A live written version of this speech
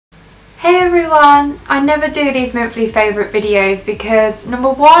Hey everyone! I never do these monthly favourite videos because number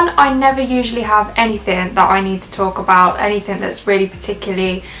one, I never usually have anything that I need to talk about, anything that's really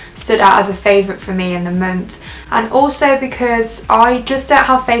particularly stood out as a favourite for me in the month, and also because I just don't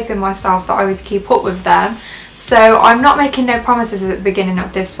have faith in myself that I always keep up with them. So I'm not making no promises at the beginning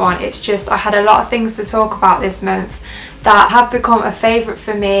of this one, it's just I had a lot of things to talk about this month that have become a favourite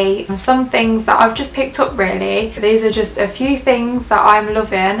for me, and some things that I've just picked up really. These are just a few things that I'm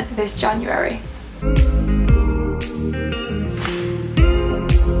loving this January.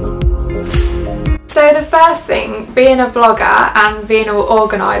 So the first thing, being a blogger and being all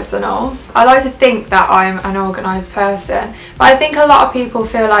organised and all, I like to think that I'm an organised person, but I think a lot of people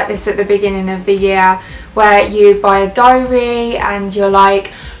feel like this at the beginning of the year, where you buy a diary and you're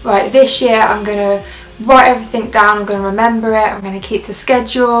like, right, this year I'm going to write everything down, I'm going to remember it, I'm going to keep to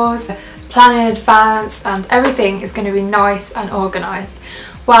schedules, plan in advance, and everything is going to be nice and organised.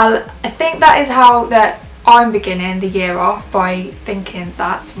 Well, I think that is how I'm beginning the year off, by thinking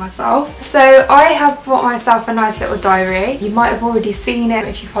that to myself. So I have bought myself a nice little diary. You might have already seen it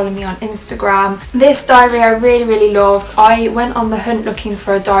if you follow me on Instagram. This diary I really love. I went on the hunt looking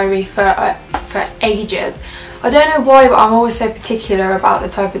for a diary for ages. I don't know why, but I'm always so particular about the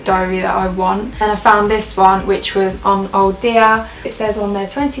type of diary that I want, and I found this one, which was on Ohh Dear. It says on there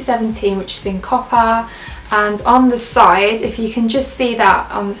 2017, which is in copper, and on the side, if you can just see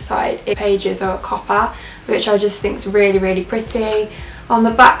that on the side, pages are copper, which I just think is really pretty. On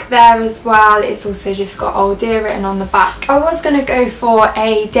the back there as well, it's also just got Ohh Dear written on the back. I was going to go for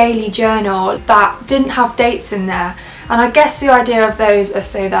a daily journal that didn't have dates in there, and I guess the idea of those are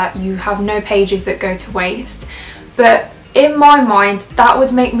so that you have no pages that go to waste. But in my mind, that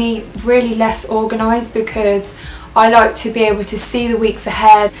would make me really less organised, because I like to be able to see the weeks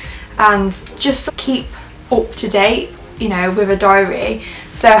ahead and just keep up to date, you know, with a diary.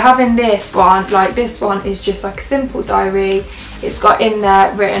 So having this one, like this one is just like a simple diary. It's got in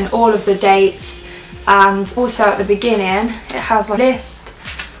there written all of the dates, and also at the beginning it has a list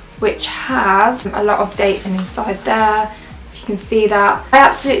which has a lot of dates inside there, if you can see that. I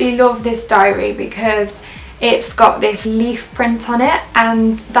absolutely love this diary because it's got this leaf print on it,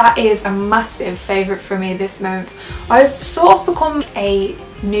 and that is a massive favourite for me this month. I've sort of become a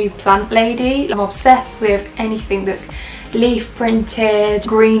new plant lady. I'm obsessed with anything that's leaf printed,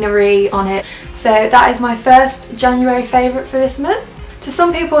 greenery on it. So that is my first January favourite for this month. To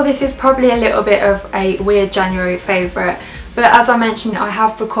some people this is probably a little bit of a weird January favourite, but as I mentioned, I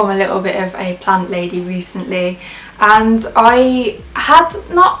have become a little bit of a plant lady recently, and I had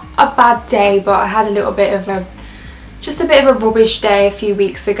not a bad day, but I had a little bit of a rubbish day a few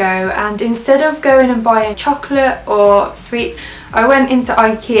weeks ago, and instead of going and buying chocolate or sweets, I went into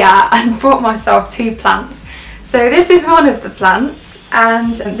Ikea and bought myself 2 plants. So this is one of the plants,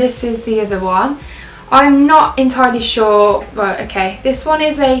 and this is the other one. I'm not entirely sure. Well, okay, this one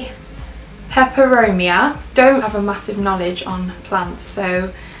is a peperomia. Don't have a massive knowledge on plants,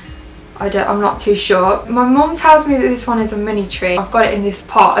 so I'm not too sure. My mum tells me that this one is a money tree. I've got it in this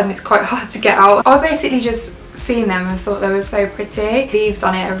pot and it's quite hard to get out. I basically just seen them and thought they were so pretty. Leaves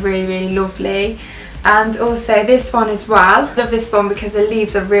on it are really lovely. And also this one as well. I love this one because the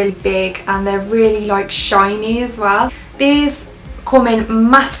leaves are really big and they're really like shiny as well. These come in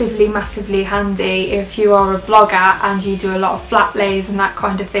massively handy if you are a blogger and you do a lot of flat lays and that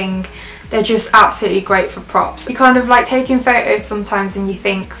kind of thing. They're just absolutely great for props. You kind of like taking photos sometimes and you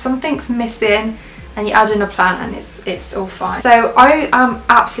think something's missing, and you add in a plant and it's all fine. So I am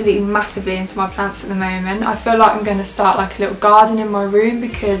absolutely massively into my plants at the moment. I feel like I'm going to start like a little garden in my room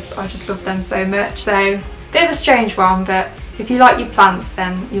because I just love them so much. So bit of a strange one, but if you like your plants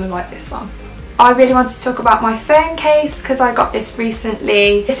then you'll like this one. I really wanted to talk about my phone case because I got this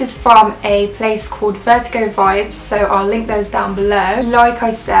recently. This is from a place called Vertigo Vibes, so I'll link those down below. Like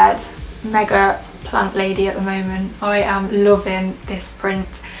I said, mega plant lady at the moment. I am loving this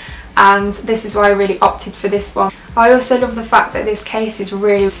print, and this is why I really opted for this one. I also love the fact that this case is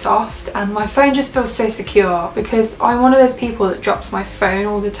really soft, and my phone just feels so secure because I'm one of those people that drops my phone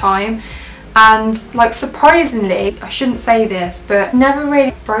all the time, and like surprisingly, I shouldn't say this, but never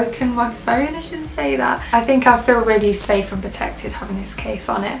really broken my phone. I shouldn't say that. I think I feel really safe and protected having this case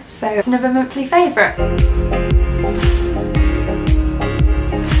on it, so it's another monthly favourite.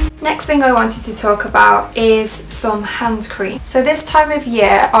 Next thing I wanted to talk about is some hand cream. So this time of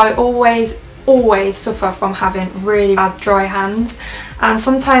year I always always suffer from having really bad dry hands, and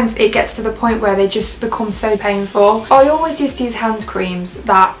sometimes it gets to the point where they just become so painful. I always used to use hand creams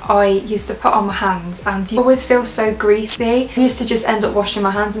that I used to put on my hands, and you always feel so greasy. I used to just end up washing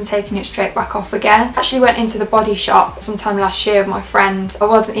my hands and taking it straight back off again. I actually went into the body shop sometime last year with my friend. I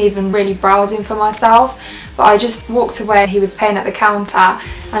wasn't even really browsing for myself, but I just walked away. He was paying at the counter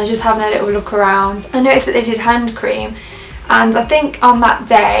and just having a little look around. I noticed that they did hand cream, and I think on that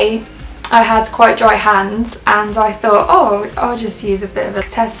day I had quite dry hands, and I thought, oh, I'll just use a bit of a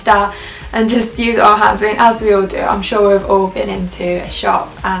tester and just use it on my hands. I mean, as we all do, I'm sure we've all been into a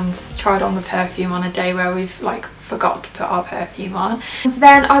shop and tried on the perfume on a day where we've like forgot to put our perfume on. And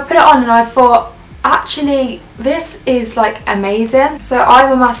then I put it on and I thought, actually this is like amazing. So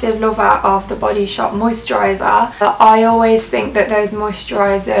I'm a massive lover of the Body Shop moisturiser, but I always think that those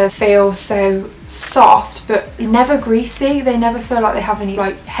moisturisers feel so soft but never greasy. They never feel like they have any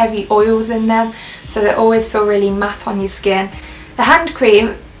like heavy oils in them, so they always feel really matte on your skin. The hand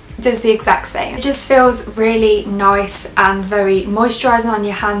cream does the exact same. It just feels really nice and very moisturising on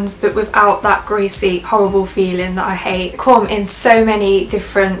your hands, but without that greasy horrible feeling that I hate. They come in so many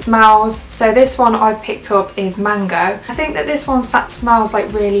different smells. So this one I picked up is mango. I think that this one smells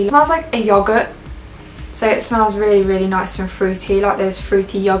like a yogurt. So it smells really nice and fruity, like those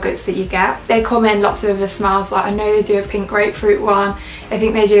fruity yogurts that you get. They come in lots of other smells, like I know they do a pink grapefruit one, I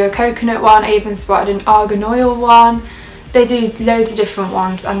think they do a coconut one, I even spotted an argan oil one. They do loads of different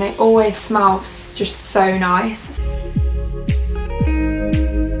ones and they always smell just so nice.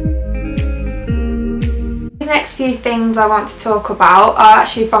 These next few things I want to talk about are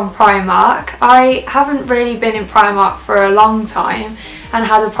actually from Primark. I haven't really been in Primark for a long time and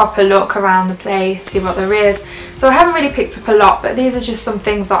had a proper look around the place, see what there is. So I haven't really picked up a lot, but these are just some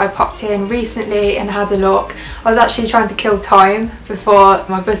things that I popped in recently and had a look. I was actually trying to kill time before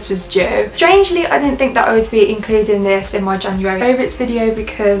my bus was due. Strangely, I didn't think that I would be including this in my January favourites video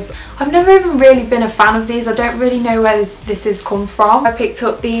because I've never even really been a fan of these. I don't really know where this has come from. I picked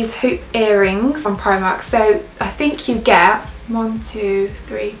up these hoop earrings from Primark. So I think you get 1, 2,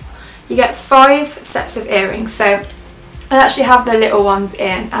 3, you get 5 sets of earrings. So I actually have the little ones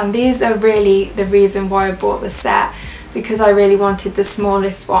in, and these are really the reason why I bought the set, because I really wanted the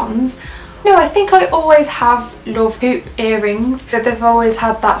smallest ones. No, I think I always have loved hoop earrings, but they've always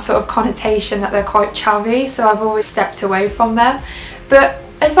had that sort of connotation that they're quite chavvy, so I've always stepped away from them. But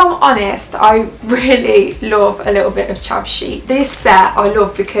if I'm honest, I really love a little bit of chav chic. This set I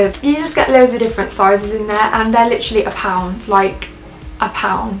love because you just get loads of different sizes in there, and they're literally £1, like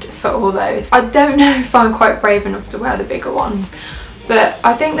 £1 for all those. I don't know if I'm quite brave enough to wear the bigger ones, but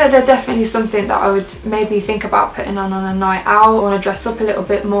I think that they're definitely something that I would maybe think about putting on a night out. I want to dress up a little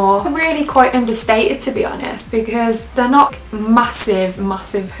bit more. They're really quite understated, to be honest, because they're not massive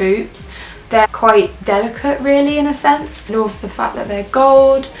hoops. They're quite delicate really, in a sense. I love the fact that they're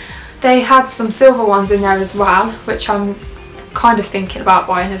gold. They had some silver ones in there as well, which I'm kind of thinking about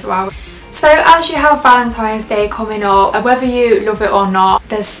buying as well. So as you have Valentine's Day coming up, whether you love it or not,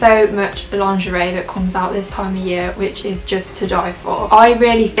 there's so much lingerie that comes out this time of year, which is just to die for. I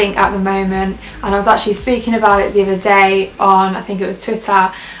really think at the moment, and I was actually speaking about it the other day on, I think it was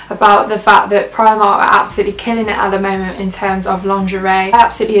Twitter, about the fact that Primark are absolutely killing it at the moment in terms of lingerie. I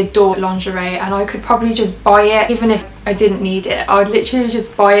absolutely adore lingerie, and I could probably just buy it even if I didn't need it. I would literally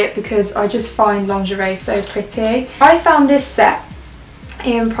just buy it because I just find lingerie so pretty. I found this set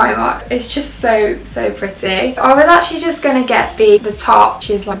in Primark. It's just so pretty. I was actually just gonna get the top,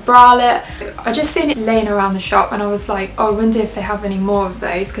 which is like bralette. I just seen it laying around the shop and I was like, oh, I wonder if they have any more of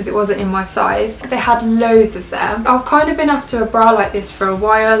those, because it wasn't in my size. They had loads of them. I've kind of been after a bra like this for a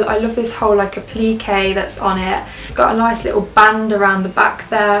while. I love this whole like applique that's on it. It's got a nice little band around the back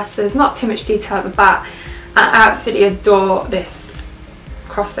there, so there's not too much detail at the back, and I absolutely adore this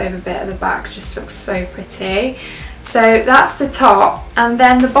crossover bit at the back. Just looks so pretty. So that's the top, and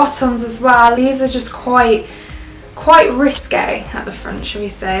then the bottoms as well. These are just quite risque at the front, shall we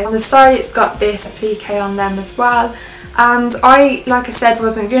say. On the side it's got this applique on them as well, and I, like I said,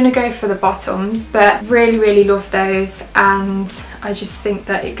 wasn't going to go for the bottoms, but really love those, and I just think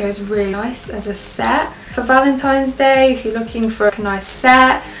that it goes really nice as a set for Valentine's Day. If you're looking for a nice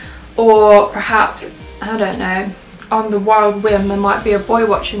set, or perhaps, I don't know, on the wild whim there might be a boy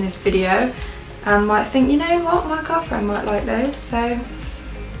watching this video and might think, you know what, my girlfriend might like those. So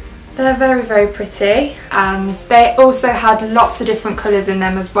they're very pretty, and they also had lots of different colours in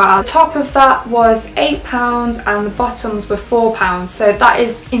them as well. The top of that was £8 and the bottoms were £4, so that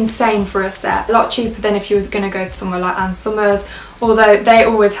is insane for a set. A lot cheaper than if you were going to go to somewhere like Ann Summers, although they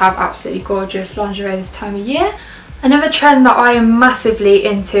always have absolutely gorgeous lingerie this time of year. Another trend that I am massively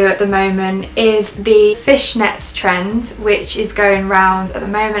into at the moment is the fishnets trend, which is going round at the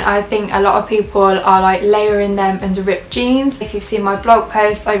moment. I think a lot of people are like layering them under ripped jeans. If you've seen my blog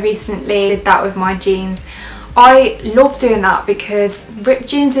post, I recently did that with my jeans. I love doing that because ripped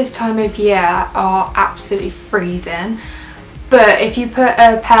jeans this time of year are absolutely freezing, but if you put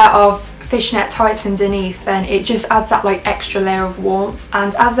a pair of fishnet tights underneath, then it just adds that like extra layer of warmth,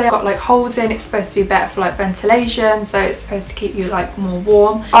 and as they've got like holes in, it's supposed to be better for like ventilation, so it's supposed to keep you like more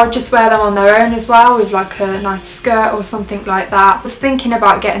warm. I'll just wear them on their own as well with like a nice skirt or something like that. I was thinking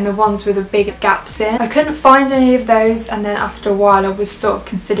about getting the ones with the big gaps in. I couldn't find any of those, and then after a while I was sort of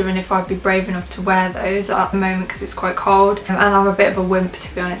considering if I'd be brave enough to wear those at the moment because it's quite cold, and I'm a bit of a wimp,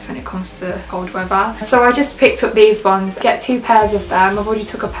 to be honest, when it comes to cold weather. So I just picked up these ones. Get 2 pairs of them. I've already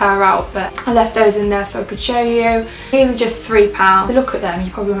took a pair out, but I left those in there so I could show you. These are just £3. Look at them, you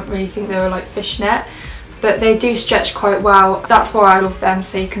probably wouldn't really think they were like fishnet, but they do stretch quite well. That's why I love them,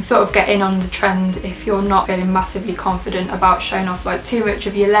 so you can sort of get in on the trend if you're not feeling massively confident about showing off like too much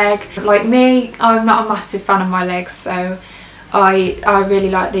of your leg. Like me, I'm not a massive fan of my legs, so I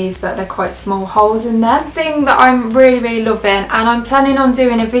really like these, that they're quite small holes in them. The thing that I'm really loving, and I'm planning on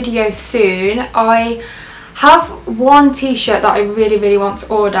doing a video soon, I have one t-shirt that I really want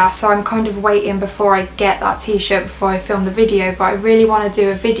to order, so I'm kind of waiting before I get that t-shirt before I film the video, but I really want to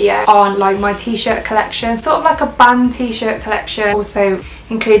do a video on like my t-shirt collection, sort of like a band t-shirt collection, also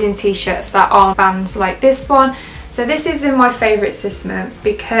including t-shirts that aren't bands like this one. So this is in my favourites this month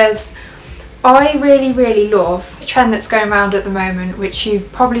because I really love this trend that's going around at the moment, which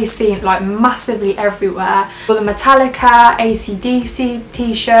you've probably seen like massively everywhere. All the Metallica, AC/DC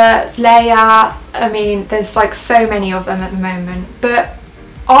t-shirts, Leia, I mean there's like so many of them at the moment, but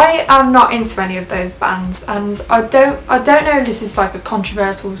I am not into any of those bands, and I don't know if this is like a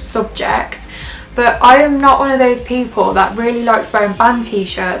controversial subject, but I am not one of those people that really likes wearing band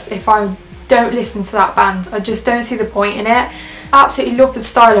t-shirts if I don't listen to that band. I just don't see the point in it. I absolutely love the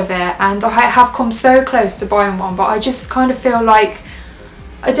style of it, and I have come so close to buying one, but I just kind of feel like,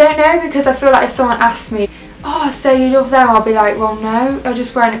 I don't know, because I feel like if someone asks me, oh, so you love them, I'll be like, well no, I'm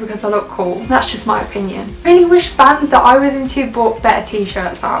just wearing it because I look cool. That's just my opinion. I really wish bands that I was into bought better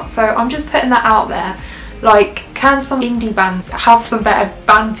t-shirts out, so I'm just putting that out there. Like, can some indie band have some better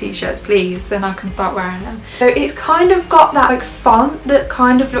band t-shirts please, then I can start wearing them. So it's kind of got that like font that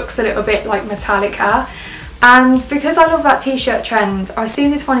kind of looks a little bit like Metallica, and because I love that t-shirt trend, I seen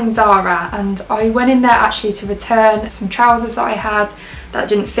this one in Zara, and I went in there actually to return some trousers that I had that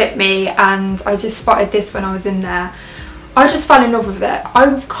didn't fit me, and I just spotted this when I was in there. I just fell in love with it.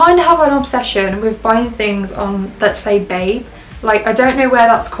 I kind of have an obsession with buying things on that say Babe. Like, I don't know where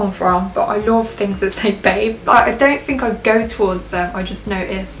that's come from, but I love things that say Babe. Like, I don't think I go towards them, I just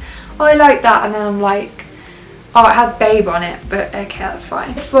notice, oh, I like that, and then I'm like, oh, it has Babe on it, but okay, that's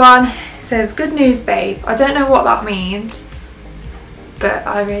fine. This one says, good news babe. I don't know what that means, but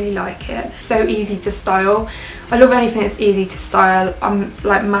I really like it. So easy to style. I love anything that's easy to style. I'm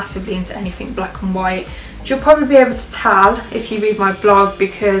like massively into anything black and white. You'll probably be able to tell if you read my blog,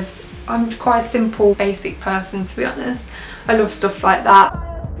 because I'm quite a simple, basic person, to be honest. I love stuff like that.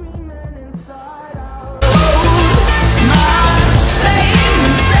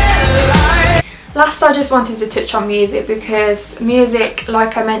 Last, I just wanted to touch on music, because music,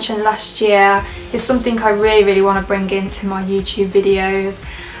 like I mentioned last year, is something I really want to bring into my YouTube videos,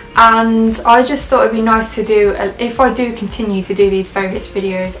 and I just thought it'd be nice to do, if I do continue to do these favourites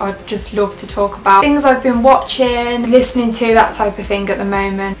videos, I'd just love to talk about things I've been watching, listening to, that type of thing at the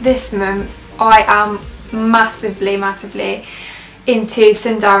moment. This month I am massively into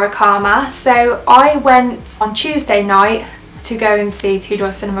Zara Karma, so I went on Tuesday night to go and see Two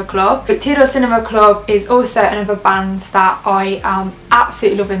Door Cinema Club. But Two Door Cinema Club is also another band that I am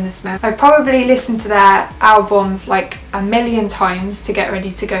absolutely loving this month. I probably listened to their albums like a million times to get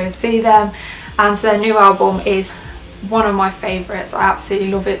ready to go and see them, and their new album is one of my favourites. I absolutely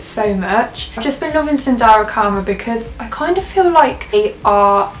love it so much. I've just been loving Zara Karma because I kind of feel like they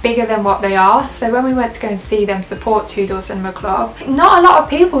are bigger than what they are. So when we went to go and see them support Two Door Cinema Club, not a lot of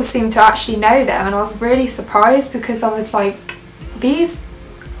people seem to actually know them, and I was really surprised, because I was like, these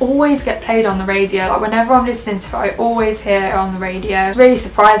always get played on the radio. Like, whenever I'm listening to it, I always hear it on the radio. I was really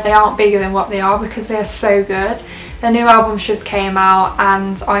surprised they aren't bigger than what they are, because they are so good. Their new album just came out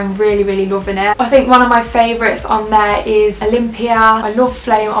and I'm really loving it. I think one of my favourites on there is Olympia. I love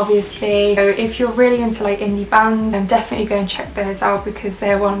Flame, obviously. So if you're really into like indie bands, then definitely go and check those out, because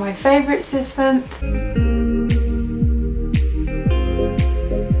they're one of my favourites this month.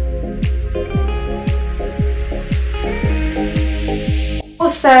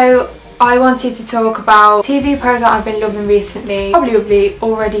 Also, I wanted to talk about a TV programme I've been loving recently. You probably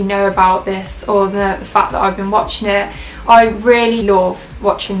already know about this, or the fact that I've been watching it. I really love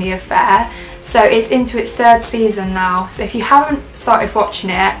watching The Affair. So it's into its 3rd season now. So if you haven't started watching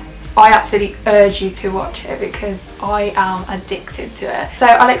it, I absolutely urge you to watch it because I am addicted to it. So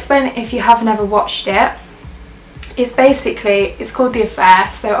I'll explain it if you haven't ever watched it. It's called The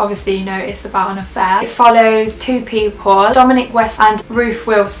Affair, so obviously you know it's about an affair. It follows 2 people, Dominic West and Ruth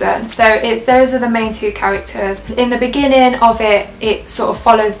Wilson. So those are the main 2 characters. In the beginning of it, it sort of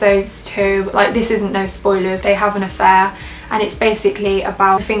follows those 2. Like, this isn't no spoilers. They have an affair, and it's basically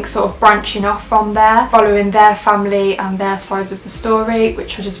about, I think, sort of branching off from there, following their family and their sides of the story,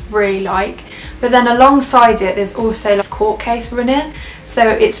 which I just really like. But then alongside it, there's also this court case running, so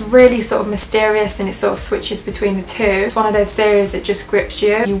it's really sort of mysterious, and it sort of switches between the 2. It's one of those series that just grips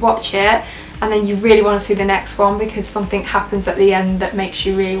you. You watch it and then you really want to see the next one because something happens at the end that makes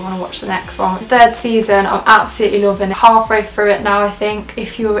you really want to watch the next one. The 3rd season, I'm absolutely loving it. Halfway through it now, I think.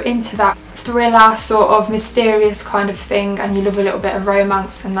 If you're into that thriller sort of mysterious kind of thing and you love a little bit of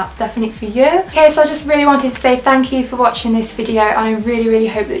romance, then that's definitely for you. Okay, so I just really wanted to say thank you for watching this video, and I really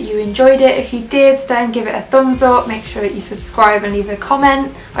hope that you enjoyed it. If you did, then give it a thumbs up, make sure that you subscribe and leave a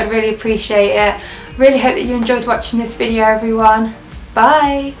comment. I'd really appreciate it. Really hope that you enjoyed watching this video, everyone.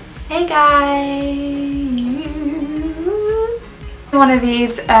 Bye. Hey guys. One of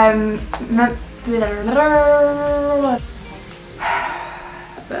these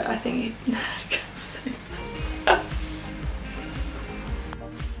but I think you